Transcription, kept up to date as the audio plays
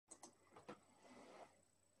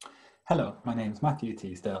Hello, my name is Matthew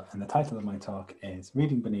Teasdale and the title of my talk is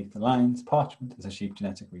Reading Beneath the Lines, Parchment as a Sheep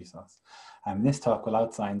Genetic Resource. This talk will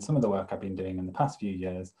outline some of the work I've been doing in the past few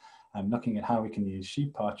years, looking at how we can use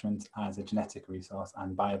sheep parchment as a genetic resource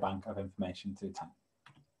and biobank of information through time.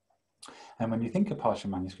 And when you think of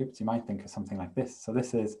parchment manuscripts, you might think of something like this. So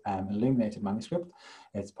this is an illuminated manuscript.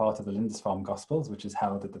 It's part of the Lindisfarne Gospels, which is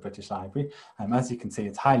held at the British Library. As you can see,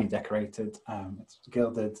 it's highly decorated, it's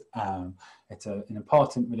gilded, it's an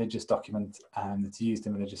important religious document that's used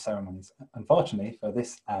in religious ceremonies. Unfortunately, for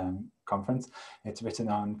this conference, it's written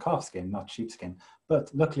on calf skin, not sheepskin. But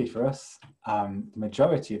luckily for us, the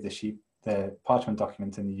majority of the parchment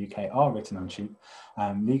documents in the UK are written on sheep.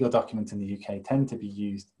 Legal documents in the UK tend to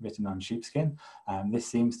be written on sheepskin. This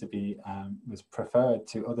seems to be was preferred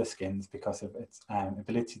to other skins because of its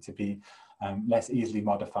ability to be less easily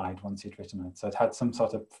modified once you'd written it. So it had some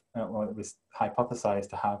sort of, well, it was hypothesized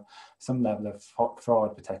to have some level of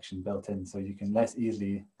fraud protection built in, so you can less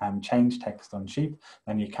easily change text on sheep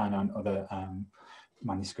than you can on other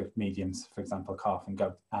manuscript mediums, for example, calf and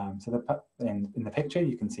goat. So in the picture,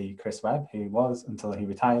 you can see Chris Webb, who was, until he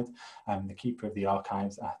retired, the keeper of the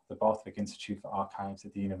archives at the Borthwick Institute for Archives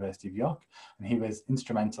at the University of York. And he was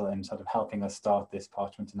instrumental in sort of helping us start this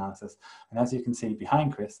parchment analysis. And as you can see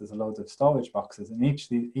behind Chris, there's a load of storage boxes, and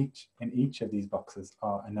in each of these boxes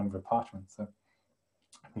are a number of parchments. So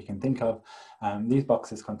we can think of these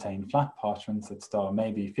boxes contain flat parchments that store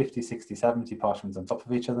maybe 50, 60, 70 parchments on top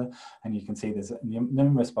of each other. And you can see there's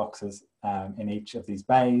numerous boxes in each of these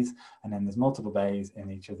bays, and then there's multiple bays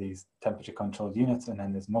in each of these temperature controlled units, and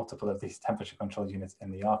then there's multiple of these temperature controlled units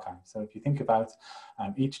in the archive. So if you think about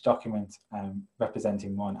each document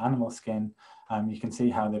representing one animal skin, you can see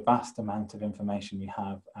how the vast amount of information we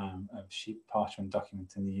have of sheep parchment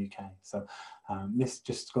documents in the UK. So this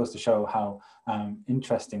just goes to show how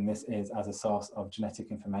interesting this is as a source of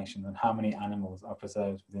genetic information and how many animals are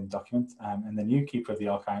preserved within documents. And the new keeper of the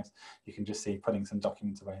archives, you can just see putting some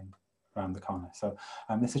documents away around the corner. So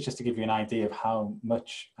this is just to give you an idea of how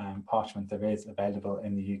much parchment there is available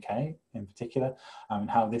in the UK in particular, and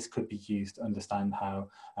how this could be used to understand how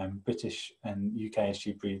British and UK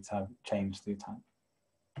sheep breeds have changed through time.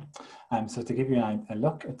 So to give you a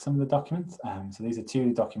look at some of the documents, so these are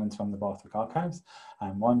two documents from the Borthwick Archives,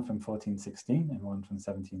 one from 1416 and one from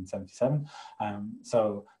 1777.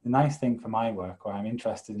 So the nice thing for my work, where I'm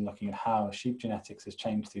interested in looking at how sheep genetics has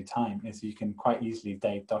changed through time, is you can quite easily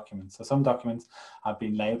date documents. So some documents have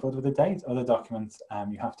been labelled with a date, other documents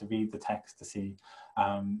you have to read the text to see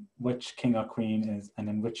which king or queen is and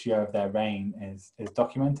in which year of their reign is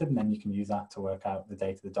documented, and then you can use that to work out the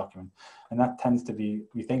date of the document. And that tends to be,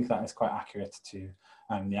 we think that is quite accurate to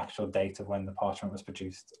the actual date of when the parchment was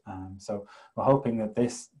produced. So we're hoping that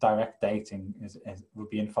this direct dating would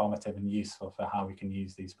be informative and useful for how we can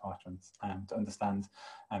use these parchments to understand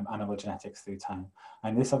animal genetics through time.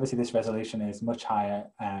 And this resolution is much higher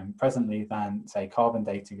presently than, say, carbon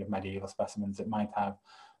dating of medieval specimens. It might have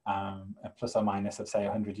a plus or minus of, say,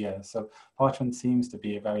 100 years. So parchment seems to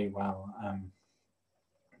be a very well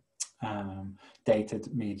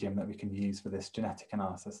dated medium that we can use for this genetic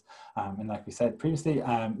analysis. And like we said previously,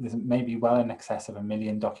 there's maybe well in excess of 1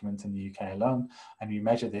 million documents in the UK alone, and we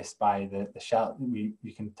measure this by the shelf. We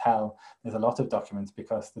can tell there's a lot of documents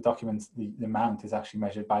because the documents, the amount is actually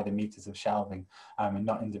measured by the meters of shelving and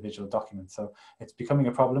not individual documents. So it's becoming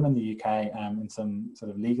a problem in the UK in some sort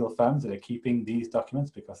of legal firms that are keeping these documents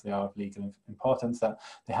because they are of legal importance, that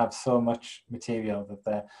they have so much material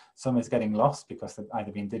that some is getting lost because they've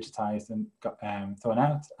either been digitized and got thrown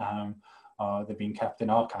out, or they're being kept in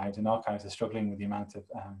archives, and archives are struggling with the amount of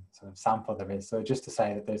sort of sample there is. So just to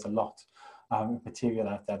say that there's a lot of material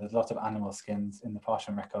out there, there's a lot of animal skins in the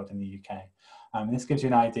parchment record in the UK. This gives you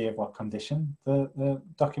an idea of what condition the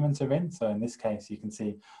documents are in. So in this case, you can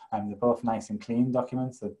see they're both nice and clean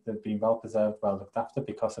documents, that they've been well preserved, well looked after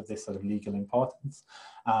because of this sort of legal importance.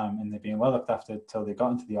 And they've been well looked after until they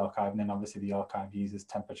got into the archive. And then obviously the archive uses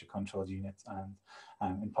temperature controlled units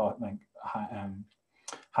and important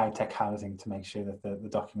high-tech housing to make sure that the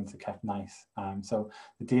documents are kept nice. So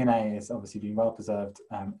the DNA is obviously being well preserved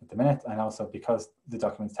at the minute, and also because the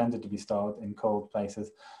documents tended to be stored in cold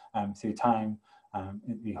places through time,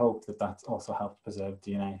 we hope that that's also helped preserve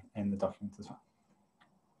DNA in the documents as well.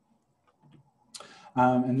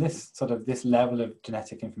 And this level of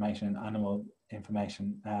genetic information and animal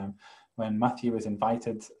information, when Matthew was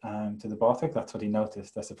invited to the Borthwick, that's what he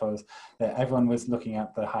noticed. I suppose that everyone was looking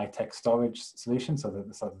at the high-tech storage solution, so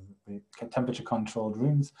the temperature controlled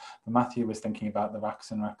rooms, but Matthew was thinking about the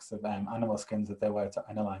racks and racks of animal skins that there were to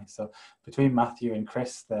analyze. So between Matthew and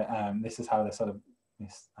Chris, this is how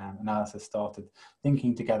this analysis started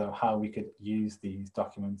thinking together how we could use these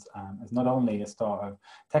documents as not only a store of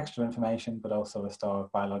textual information, but also a store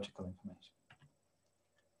of biological information.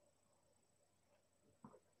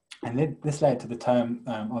 And this led to the term,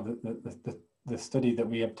 or the study that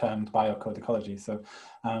we have termed biocodicology. So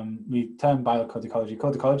we term biocodicology.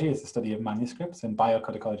 Codicology is the study of manuscripts, and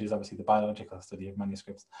biocodicology is obviously the biological study of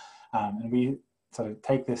manuscripts. And we sort of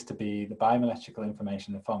take this to be the biomolecular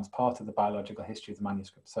information that forms part of the biological history of the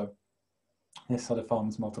manuscript. So this sort of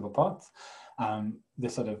forms multiple parts. The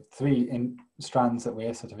sort of three strands that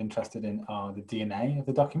we're sort of interested in are the DNA of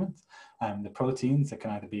the document, the proteins that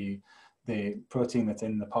can either be the protein that's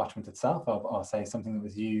in the parchment itself, or say something that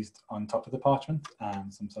was used on top of the parchment,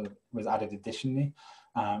 some sort of was added additionally,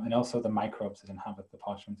 and also the microbes that inhabit the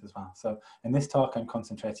parchment as well. So in this talk, I'm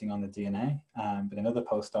concentrating on the DNA, but another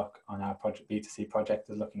postdoc on our project B2C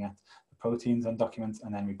project is looking at the proteins on documents,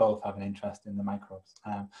 and then we both have an interest in the microbes.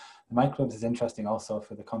 The microbes is interesting also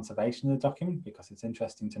for the conservation of the document, because it's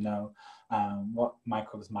interesting to know what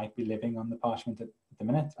microbes might be living on the parchment at the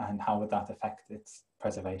minute, and how would that affect its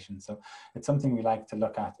preservation. So it's something we like to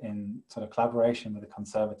look at in sort of collaboration with the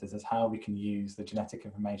conservators, as how we can use the genetic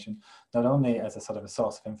information not only as a sort of a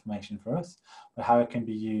source of information for us, but how it can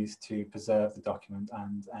be used to preserve the document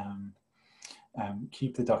and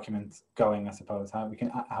keep the document going, I suppose, how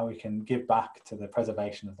we can give back to the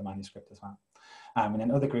preservation of the manuscript as well. And then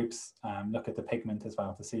other groups look at the pigment as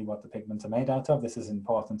well to see what the pigments are made out of. This is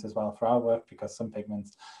important as well for our work, because some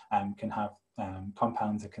pigments can have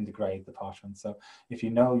compounds that can degrade the parchment. So if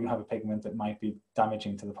you know you have a pigment that might be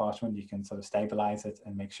damaging to the parchment, you can sort of stabilize it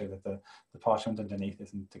and make sure that the parchment underneath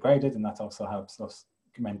isn't degraded, and that also helps us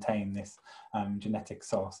maintain this genetic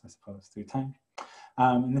source, I suppose, through time.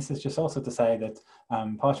 And this is just also to say that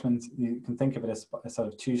parchment, you can think of it as sort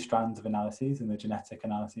of two strands of analyses in the genetic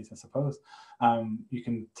analyses, I suppose. You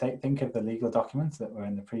can think of the legal documents that were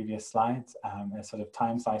in the previous slides as sort of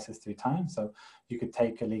time slices through time. So you could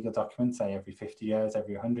take a legal document, say every 50 years,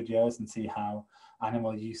 every 100 years, and see how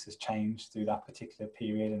animal use has changed through that particular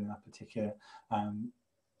period and that particular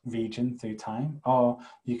region through time. Or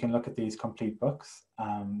you can look at these complete books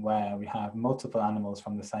where we have multiple animals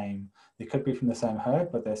from the same, they could be from the same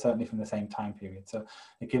herd, but they're certainly from the same time period. So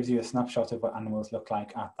it gives you a snapshot of what animals look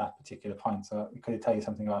like at that particular point. So it could tell you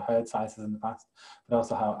something about herd sizes in the past, but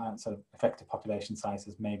also how sort of effective population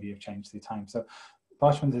sizes maybe have changed through time. So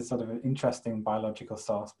parchment is sort of an interesting biological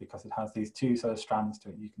source, because it has these two sort of strands to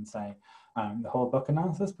it. You can say the whole book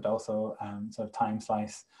analysis, but also sort of time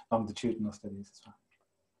slice longitudinal studies as well.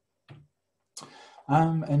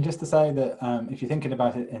 And just to say that if you're thinking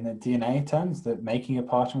about it in the DNA terms, that making a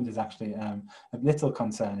parchment is actually a little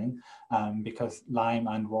concerning, because lime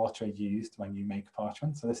and water are used when you make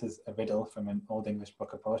parchment. So this is a riddle from an Old English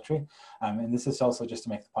book of poetry. And this is also just to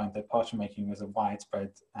make the point that parchment making was a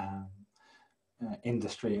widespread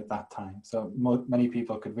industry at that time. So many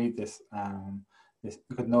people could read this,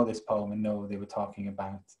 could know this poem and know they were talking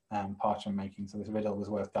about parchment making. So this riddle was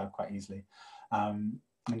worked out quite easily.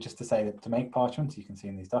 And just to say that to make parchment, you can see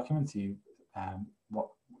in these documents, you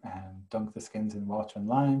dunk the skins in water and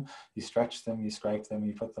lime, you stretch them, you scrape them,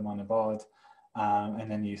 you put them on a board,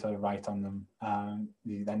 and then you sort of write on them.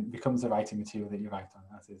 Then becomes the writing material that you write on,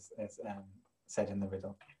 as is said in the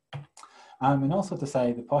riddle. And also to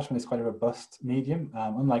say the parchment is quite a robust medium.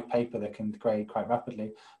 Unlike paper that can degrade quite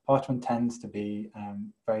rapidly, parchment tends to be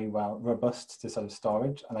very well robust to sort of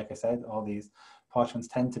storage. And like I said, all these parchments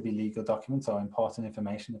tend to be legal documents or important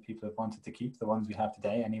information that people have wanted to keep, the ones we have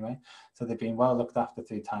today anyway. So they've been well looked after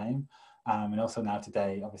through time. And also now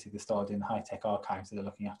today, obviously they're stored in high-tech archives that are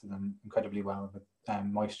looking after them incredibly well with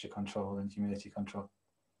moisture control and humidity control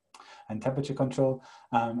and temperature control.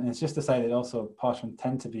 And it's just to say that also parchment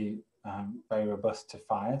tend to be very robust to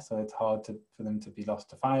fire. So it's hard for them to be lost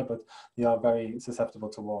to fire, but they are very susceptible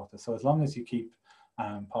to water. So as long as you keep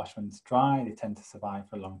parchments dry, they tend to survive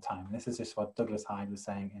for a long time. And this is just what Douglas Hyde was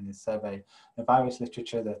saying in his survey of Irish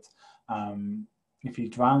literature, that if you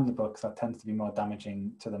drown the books, that tends to be more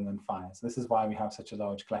damaging to them than fire. So this is why we have such a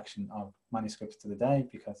large collection of manuscripts to the day,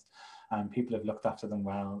 because people have looked after them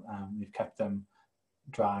well, they've kept them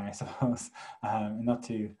dry, I suppose, and not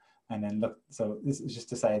too, and then look, so this is just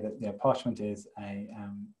to say that parchment is a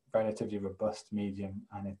relatively robust medium,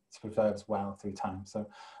 and it preserves well through time. So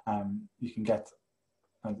you can get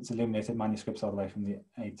it's illuminated manuscripts all the way from the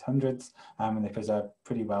 800s, and they preserve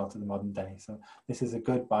pretty well to the modern day. So this is a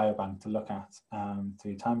good biobank to look at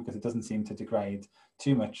through time, because it doesn't seem to degrade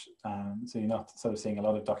too much. So you're not sort of seeing a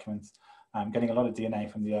lot of documents, getting a lot of DNA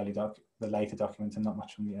from the later documents and not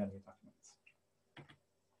much from the earlier documents.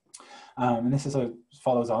 And this is sort of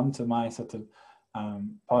follows on to my sort of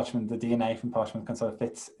parchment, the DNA from parchment can sort of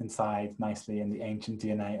fits inside nicely in the ancient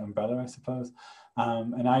DNA umbrella, I suppose.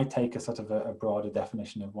 And I take a sort of a broader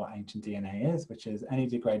definition of what ancient DNA is, which is any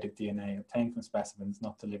degraded DNA obtained from specimens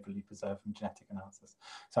not deliberately preserved from genetic analysis.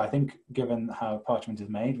 So I think given how parchment is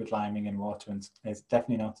made with liming and water, and it's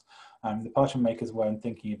definitely not, the parchment makers weren't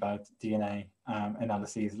thinking about DNA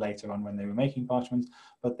analyses later on when they were making parchment,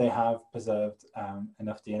 but they have preserved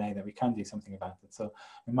enough DNA that we can do something about it. So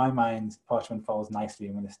in my mind, parchment falls nicely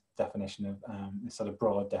in this definition of, this sort of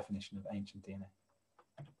broad definition of ancient DNA.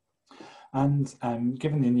 And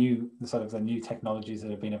given the new technologies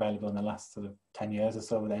that have been available in the last sort of 10 years or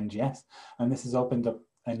so with NGS, and this has opened up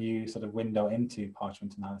a new sort of window into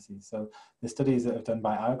parchment analyses. So the studies that have done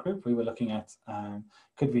by our group, we were looking at,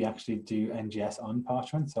 could we actually do NGS on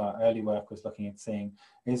parchment? So our early work was looking at seeing,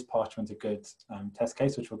 is parchment a good test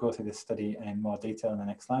case, which we'll go through this study in more detail in the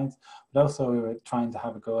next slides. But also we were trying to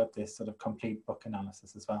have a go at this sort of complete book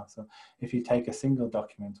analysis as well. So if you take a single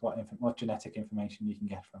document, what genetic information you can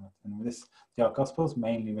get from it. And with this, the Ark Gospels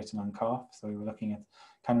mainly written on calf. So we were looking at,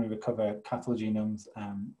 can we recover cattle genomes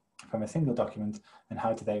from a single document, and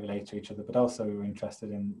how do they relate to each other? But also we were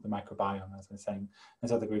interested in the microbiome, as I was saying,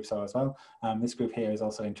 as other groups are as well. This group here is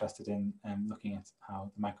also interested in looking at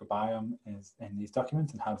how the microbiome is in these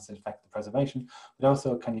documents and how does it affect the preservation. But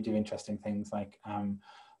also, can you do interesting things like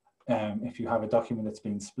if you have a document that's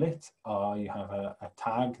been split, or you have a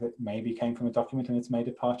tag that maybe came from a document and it's made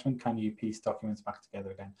of parchment, can you piece documents back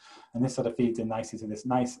together again? And this sort of feeds in nicely to this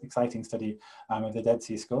nice, exciting study of the Dead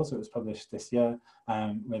Sea Scrolls that was published this year,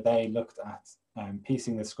 where they looked at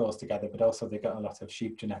piecing the scrolls together, but also they got a lot of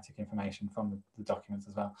sheep genetic information from the documents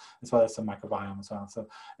as well as some microbiome as well. So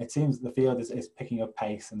it seems the field is picking up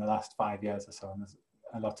pace in the last 5 years or so, and there's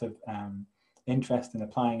a lot of interest in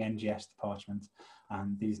applying NGS to parchment,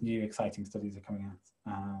 and these new exciting studies are coming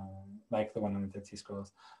out, like the one on the Dead Sea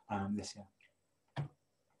Scrolls this year.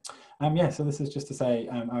 Yeah, so this is just to say,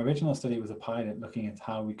 our original study was a pilot looking at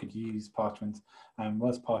how we could use parchment,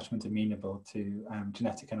 was parchment amenable to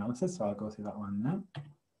genetic analysis, so I'll go through that one now.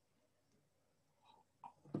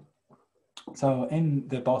 So in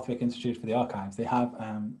the Borthwick Institute for the Archives, they have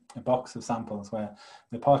a box of samples where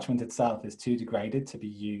the parchment itself is too degraded to be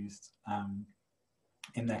used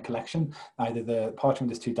in their collection. Either the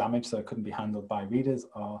parchment is too damaged so it couldn't be handled by readers,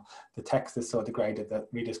 or the text is so degraded that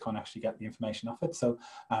readers can't actually get the information off it. So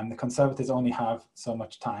the conservators only have so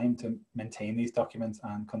much time to maintain these documents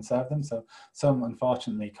and conserve them. So some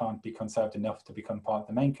unfortunately can't be conserved enough to become part of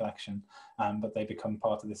the main collection, but they become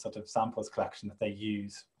part of this sort of samples collection that they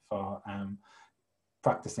use for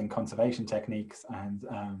practicing conservation techniques, and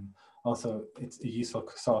also it's a useful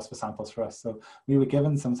source for samples for us. So we were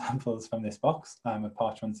given some samples from this box of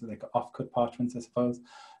parchments, like off-cut parchments, I suppose,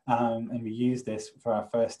 and we used this for our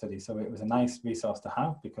first study. So it was a nice resource to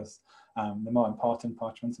have, because the more important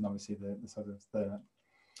parchments, and obviously the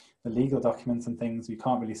legal documents and things, we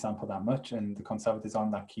can't really sample that much, and the conservators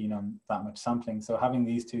aren't that keen on that much sampling. So having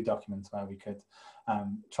these two documents where we could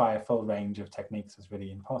try a full range of techniques was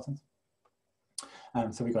really important.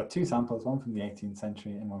 So we got two samples, one from the 18th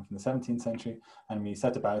century and one from the 17th century, and we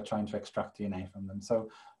set about trying to extract DNA from them. So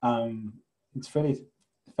it's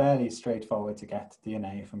fairly straightforward to get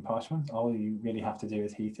DNA from parchment. All you really have to do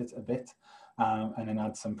is heat it a bit, and then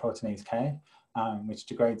add some proteinase K, which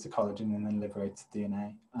degrades the collagen and then liberates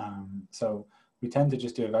DNA. So we tend to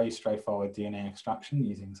just do a very straightforward DNA extraction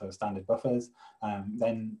using sort of standard buffers,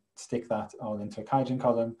 then stick that all into a QIAGEN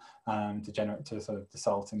column to sort of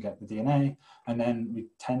dissolve and get the DNA. And then we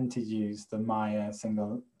tend to use the Maya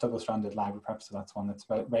single double-stranded library prep. So that's one that's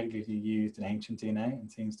regularly used in ancient DNA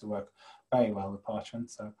and seems to work very well with parchment.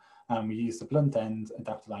 So we use the blunt end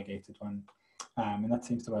adaptive ligated one, and that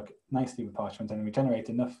seems to work nicely with parchment. And we generate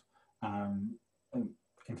enough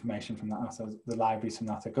information from that, so the libraries from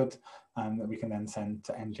that are good, that we can then send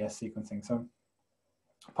to NGS sequencing. So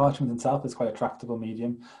parchment itself is quite a tractable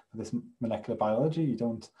medium for this molecular biology. You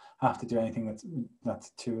don't have to do anything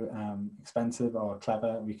that's too expensive or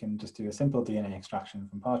clever. We can just do a simple DNA extraction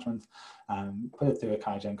from parchment, put it through a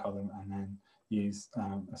QIAGEN column, and then use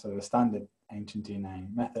a sort of a standard ancient DNA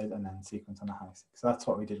method, and then sequence on a high-seq. So that's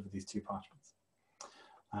what we did with these two parchments.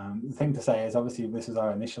 The thing to say is, obviously, this is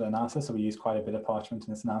our initial analysis, so we use quite a bit of parchment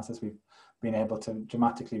in this analysis. We've been able to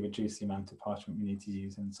dramatically reduce the amount of parchment we need to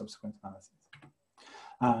use in subsequent analyses.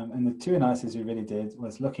 And the two analyses we really did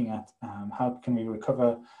was looking at how can we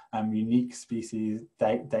recover unique species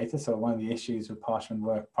data. So one of the issues with parchment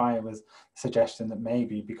work prior was the suggestion that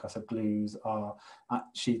maybe because of glues or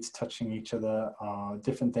sheets touching each other or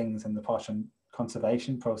different things in the parchment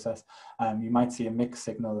conservation process, you might see a mixed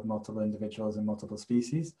signal of multiple individuals and multiple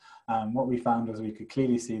species. What we found was we could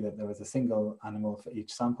clearly see that there was a single animal for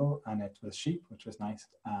each sample, and it was sheep, which was nice.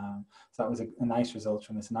 So that was a nice result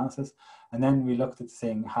from this analysis. And then we looked at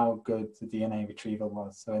seeing how good the DNA retrieval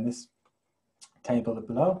was. So in this table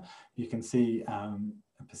below, you can see a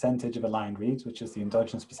percentage of aligned reads, which is the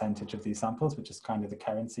endogenous percentage of these samples, which is kind of the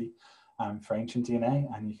currency for ancient DNA.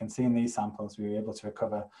 And you can see in these samples, we were able to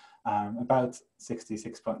recover about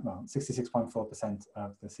 66.4%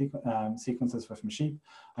 of the sequences were from sheep,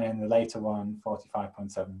 and in the later one,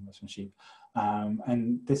 45.7% was from sheep.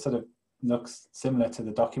 And this sort of looks similar to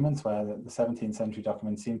the documents, where the 17th century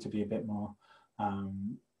documents seem to be a bit more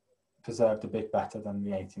preserved a bit better than the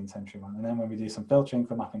 18th century one. And then when we do some filtering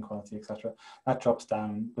for mapping quality, etc., that drops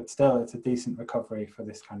down, but still it's a decent recovery for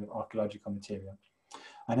this kind of archaeological material.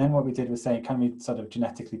 And then what we did was say, can we sort of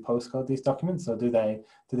genetically postcode these documents? So do the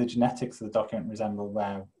genetics of the document resemble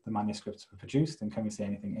where the manuscripts were produced? And can we see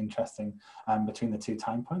anything interesting between the two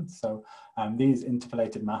time points? So these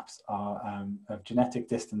interpolated maps are of genetic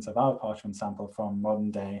distance of our parchment sample from modern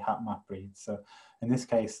day hat map breeds. So in this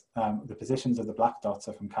case, the positions of the black dots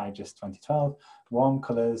are from Kaigis 2012. Warm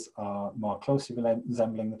colours are more closely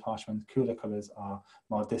resembling the parchment. Cooler colours are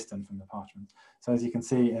more distant from the parchment. So as you can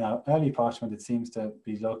see, in our early parchment, it seems to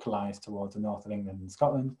be localised towards the north of England and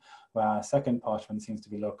Scotland, where our second parchment seems to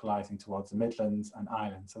be localising towards the Midlands and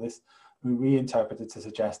Ireland. So this we reinterpreted to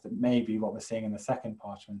suggest that maybe what we're seeing in the second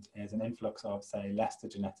parchment is an influx of, say, Leicester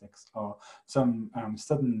genetics or some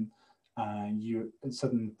southern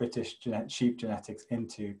British sheep genetics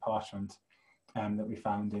into parchment that we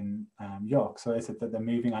found in York. So is it that they're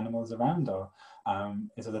moving animals around, or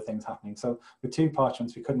is other things happening? So with two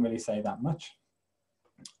parchments, we couldn't really say that much.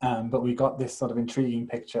 But we got this sort of intriguing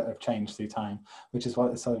picture of change through time, which is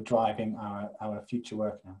what is sort of driving our future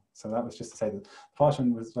work now. So that was just to say that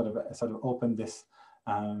parchment was sort of opened this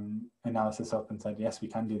analysis up and said, yes, we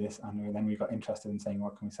can do this. And then we got interested in saying,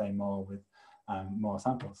 what can we say more with more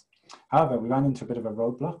samples? However, we ran into a bit of a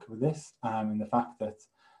roadblock with this in the fact that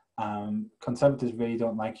conservators really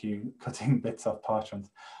don't like you cutting bits off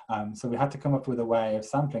parchment. So we had to come up with a way of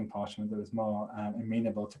sampling parchment that was more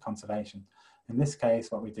amenable to conservation. In this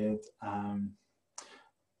case, what we did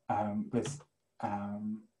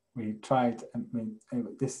we tried,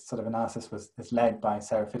 this sort of analysis is led by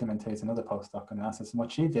Sarah Fitterman, who's another postdoc on analysis. And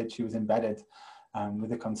what she did, she was embedded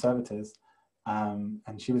with the conservators, and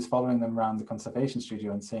she was following them around the conservation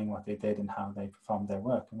studio and seeing what they did and how they performed their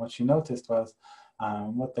work. And what she noticed was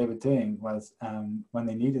what they were doing was when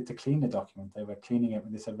they needed to clean a document, they were cleaning it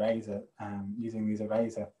with this eraser, using these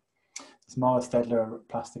eraser. It's Morris Stedler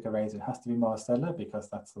plastic eraser. It has to be Morris Stedler because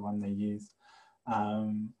that's the one they use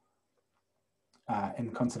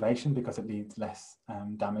in conservation, because it leaves less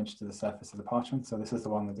damage to the surface of the parchment. So this is the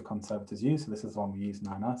one that the conservators use. So this is the one we use in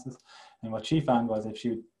our analysis. And what she found was if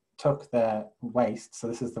she took their waste, so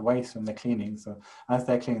this is the waste from the cleaning. So as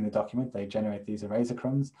they're cleaning the document, they generate these eraser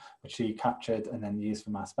crumbs, which she captured and then used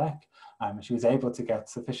for mass spec. She was able to get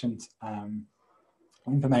sufficient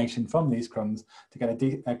information from these crumbs to get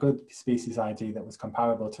a good species ID that was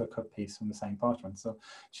comparable to a cut piece from the same parchment. So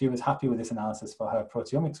she was happy with this analysis for her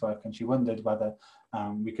proteomics work, and she wondered whether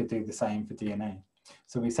we could do the same for DNA.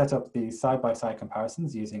 So we set up these side-by-side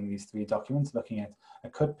comparisons using these three documents, looking at a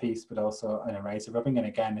cut piece, but also an eraser rubbing. And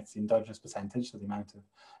again, it's the endogenous percentage, so the amount of,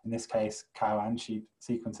 in this case, cow and sheep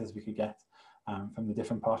sequences we could get from the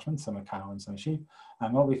different parchments, some are cow and some are sheep.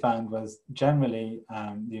 And what we found was generally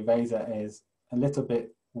the eraser is a little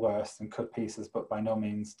bit worse than cut pieces, but by no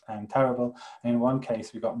means terrible. And in one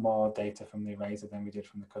case, we got more data from the eraser than we did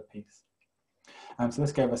from the cut piece. So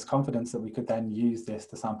this gave us confidence that we could then use this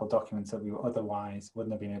to sample documents that we otherwise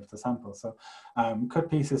wouldn't have been able to sample. So cut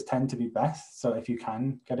pieces tend to be best. So if you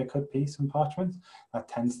can get a cut piece from parchment, that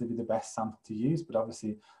tends to be the best sample to use. But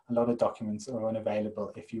obviously, a lot of documents are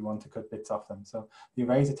unavailable if you want to cut bits off them. So the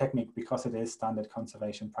eraser technique, because it is standard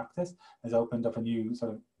conservation practice, has opened up a new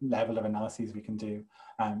sort of level of analyses we can do.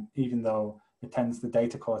 Even though it tends, the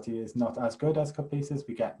data quality is not as good as cut pieces,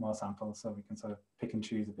 we get more samples, so we can sort of pick and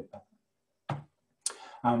choose a bit better.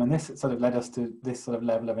 And this sort of led us to this sort of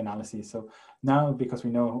level of analysis. So now, because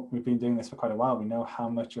we know we've been doing this for quite a while, we know how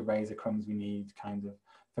much eraser crumbs we need kind of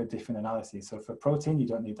for different analyses. So for protein, you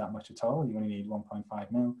don't need that much at all. You only need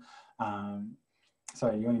 1.5 mil.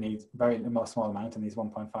 You only need a more small amount in these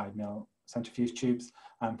 1.5 mil centrifuge tubes.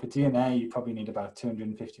 For DNA, you probably need about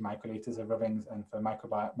 250 microliters of rubbings. And for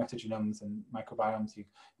metagenomes and microbiomes, you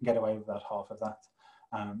can get away with about half of that.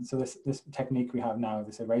 So this technique we have now,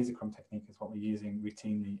 this eraser crumb technique, is what we're using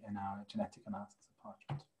routinely in our genetic analysis of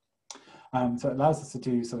parchment. So it allows us to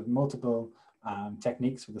do sort of multiple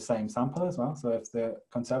techniques for the same sample as well. So if the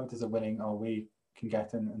conservators are willing, or we can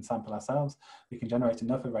get and sample ourselves, we can generate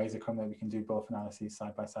enough eraser crumb that we can do both analyses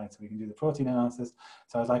side by side. So we can do the protein analysis.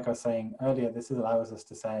 So like I was saying earlier, this allows us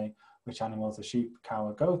to say which animals are sheep, cow,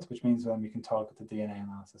 or goat, which means then we can target the DNA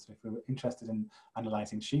analysis. If we're interested in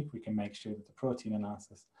analyzing sheep, we can make sure that the protein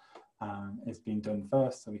analysis is being done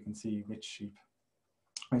first, so we can see which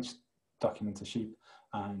documents are sheep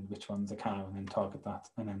and which ones are cow, and then target that.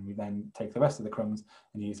 And then we then take the rest of the crumbs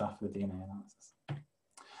and use that for the DNA analysis.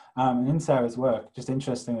 And in Sarah's work, just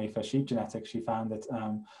interestingly for sheep genetics, she found that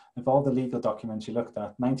of all the legal documents she looked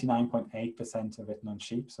at, 99.8% are written on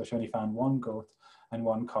sheep. So she only found one goat and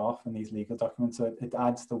one calf in these legal documents. So it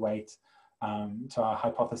adds the weight to our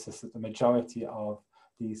hypothesis that the majority of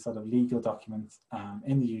these sort of legal documents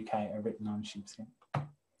in the UK are written on sheepskin.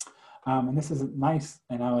 And this is nice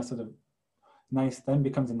in our sort of then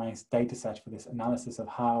becomes a nice data set for this analysis of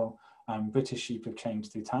how British sheep have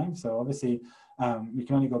changed through time. So obviously we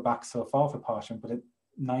can only go back so far for parchment, but it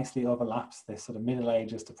nicely overlaps this sort of Middle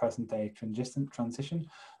Ages to present day transition,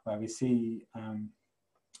 where we see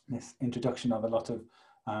this introduction of a lot of,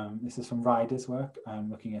 this is from Ryder's work,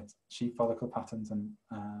 looking at sheep follicle patterns and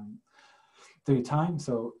through time.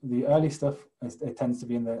 So the early stuff, it tends to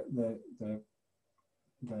be in the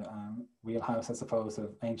wheelhouse, I suppose,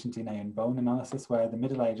 of ancient DNA and bone analysis, where the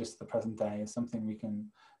Middle Ages to the present day is something we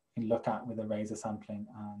can look at with eraser sampling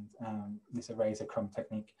and this eraser crumb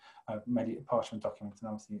technique of parchment documents, and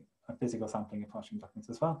obviously a physical sampling of parchment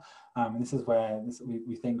documents as well. And this is where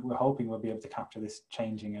we're hoping we'll be able to capture this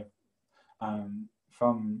changing of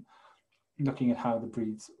from looking at how the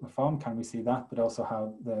breeds were formed, can we see that, but also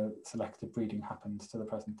how the selective breeding happened to the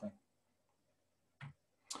present day.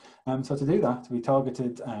 So to do that, we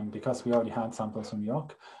targeted, because we already had samples from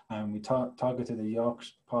York, we targeted a York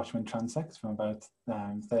parchment transects from about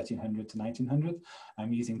 1300 to 1900,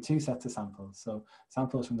 using two sets of samples. So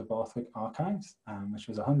samples from the Borthwick archives, which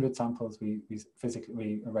was 100 samples we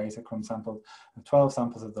eraser crumb sampled, and 12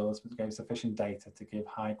 samples of those gave sufficient data to give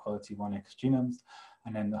high quality 1X genomes.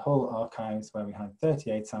 And then the whole archives, where we had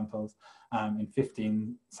 38 samples, and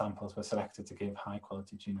 15 samples were selected to give high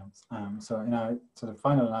quality genomes. So in our sort of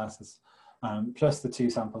final analysis, plus the two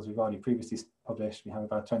samples we've already previously published, we have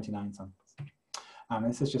about 29 samples.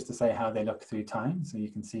 This is just to say how they look through time. So you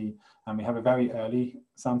can see we have a very early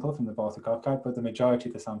sample from the Borthwick archive, but the majority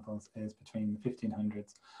of the samples is between the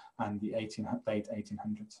 1500s and the late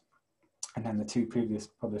 1800s. And then the two previous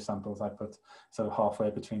published samples I put sort of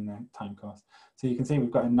halfway between the time course. So you can see we've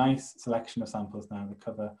got a nice selection of samples now that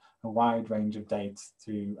cover a wide range of dates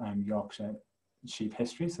through Yorkshire sheep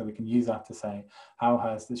history. So we can use that to say, how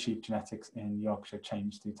has the sheep genetics in Yorkshire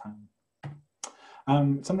changed through time?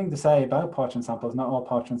 Something to say about parchment samples, not all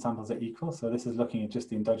parchment samples are equal. So this is looking at just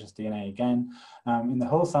the endogenous DNA again. In the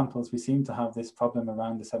whole samples, we seem to have this problem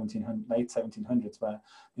around the late 1700s, where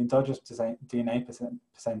the endogenous DNA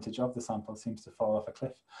percentage of the sample seems to fall off a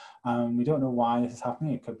cliff. We don't know why this is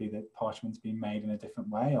happening. It could be that parchment's being made in a different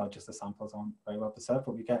way, or just the samples aren't very well preserved.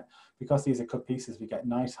 But we get, because these are cut pieces, we get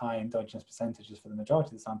nice high endogenous percentages for the majority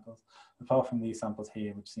of the samples, apart from these samples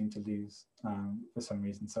here, which seem to lose for some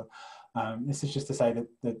reason. So this is just to say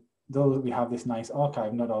that though we have this nice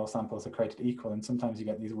archive, not all samples are created equal, and sometimes you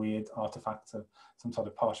get these weird artifacts of some sort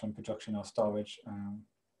of parchment production or storage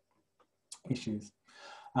issues.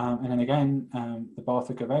 And then again, the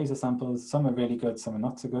Borthwick eraser samples, some are really good, some are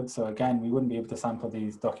not so good. So again, we wouldn't be able to sample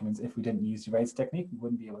these documents if we didn't use the eraser technique. We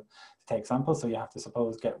wouldn't be able to take samples, so you have to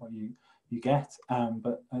suppose get what you get.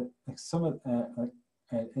 But some of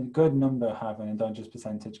a good number have an endogenous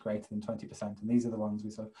percentage greater than 20%, and these are the ones we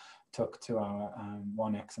sort of took to our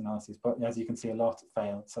 1X analyses. But as you can see, a lot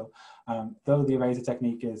failed. So though the eraser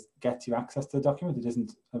technique gets you access to the document, it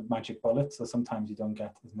isn't a magic bullet. So sometimes you don't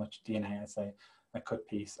get as much DNA as, say, a cut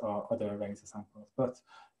piece or other eraser samples. But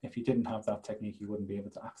if you didn't have that technique, you wouldn't be able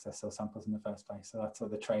to access those samples in the first place. So that's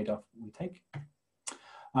sort of the trade-off we take.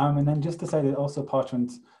 And then just to say that also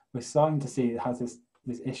parchment, we're starting to see it has this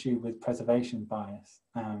issue with preservation bias.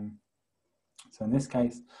 So in this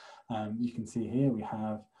case, you can see here we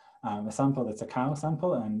have a sample that's a cow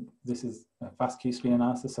sample, and this is a fast Q-screen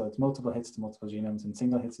analysis, so it's multiple hits to multiple genomes and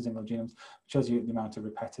single hits to single genomes, which shows you the amount of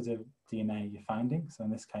repetitive DNA you're finding. So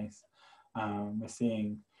in this case, we're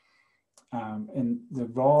seeing in the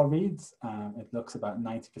raw reads, it looks about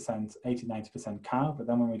 90%, 80-90% cow, but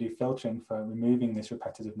then when we do filtering for removing this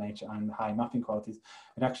repetitive nature and high mapping qualities,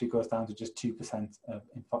 it actually goes down to just 2% of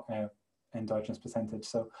endogenous percentage.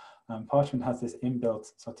 So parchment has this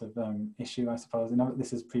inbuilt sort of issue, I suppose. And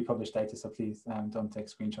this is pre-published data, so please don't take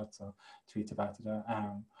screenshots or tweet about it.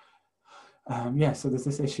 Yeah, so there's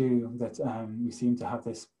this issue that we seem to have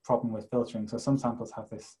this problem with filtering. So some samples have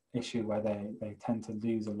this issue where they tend to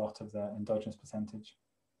lose a lot of their endogenous percentage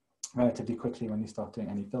relatively quickly when you start doing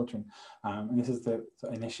any filtering. And this is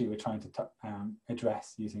an issue we're trying to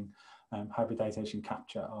address using hybridization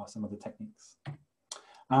capture or some other techniques.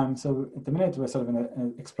 So at the minute, we're sort of in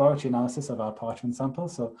an exploratory analysis of our parchment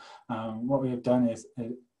samples. So what we have done is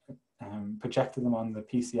projected them on the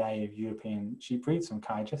PCA of European sheep breeds from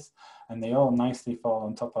Kyrgyz, and they all nicely fall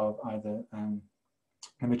on top of either,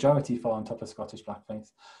 the majority fall on top of Scottish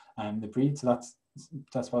blackface. The breed, so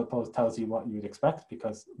that's what it tells you what you would expect,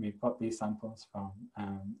 because we've got these samples from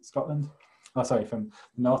Scotland, from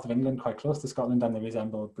the north of England, quite close to Scotland, and they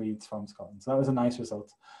resemble breeds from Scotland. So that was a nice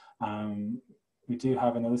result. We do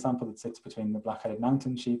have another sample that sits between the black-headed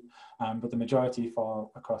mountain sheep, but the majority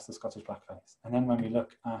fall across the Scottish blackface. And then when we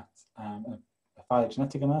look at a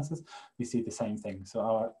phylogenetic analysis, we see the same thing.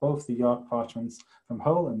 So both the York parchments from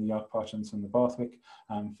Hull and the York parchments from the Borthwick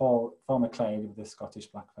form a clade of this Scottish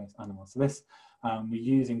blackface animal. So this we're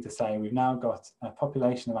using to say we've now got a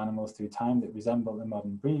population of animals through time that resemble a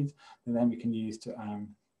modern breed, and then we can use to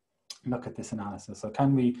look at this analysis. So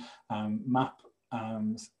can we map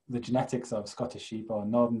the genetics of Scottish sheep or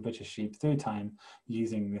Northern British sheep through time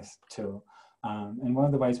using this tool? And one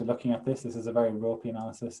of the ways we're looking at this is a very ropey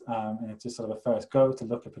analysis, and it's just sort of a first go to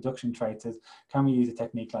look at production traits. Can we use a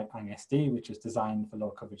technique like ANG-SD, which is designed for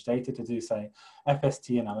low coverage data, to do, say,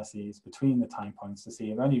 FST analyses between the time points to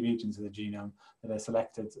see if any regions of the genome that are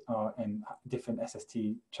selected are in different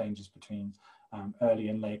SST changes between early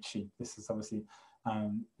and late sheep. This is obviously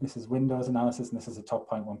this is Windows analysis, and this is a top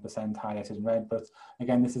 0.1% highlighted in red. But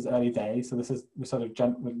again, this is early days, so we're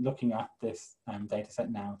looking at this data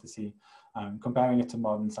set now to see, comparing it to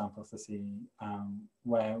modern samples to see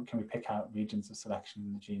where can we pick out regions of selection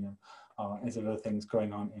in the genome, or is there other things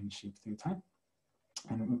going on in sheep through time?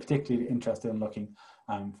 And we're particularly interested in looking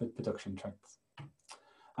for production traits.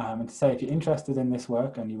 And to say, if you're interested in this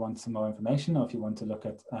work and you want some more information, or if you want to look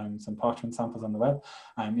at some parchment samples on the web,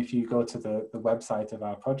 if you go to the website of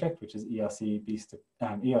our project, which is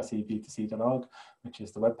ercb2c.org, which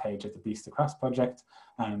is the webpage of the Beast to Crafts project,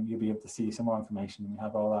 you'll be able to see some more information. We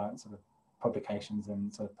have all our sort of publications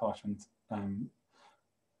and sort of parchment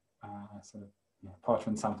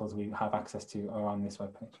parchment samples we have access to are on this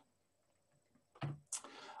webpage.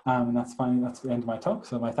 And that's fine. That's the end of my talk.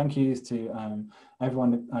 So my thank yous to everyone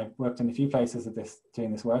that I've worked in a few places at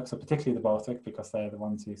doing this work. So particularly the Borthwick, because they're the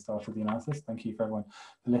ones who started the analysis. Thank you for everyone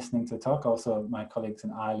for listening to the talk. Also my colleagues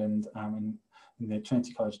in Ireland, in the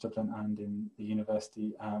Trinity College Dublin and in the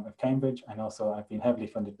University of Cambridge. And also I've been heavily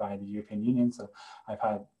funded by the European Union. So I've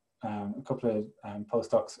had a couple of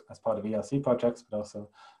postdocs as part of ELC projects, but also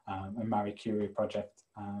a Marie Curie project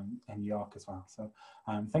in New York as well. So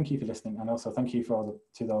thank you for listening, and also thank you to all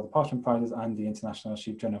the Parchment Prizes and the International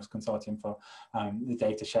Sheep Genomics Consortium for the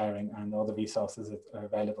data sharing and all the resources that are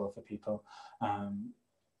available for people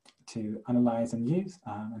to analyse and use.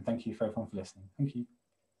 And thank you for everyone for listening. Thank you.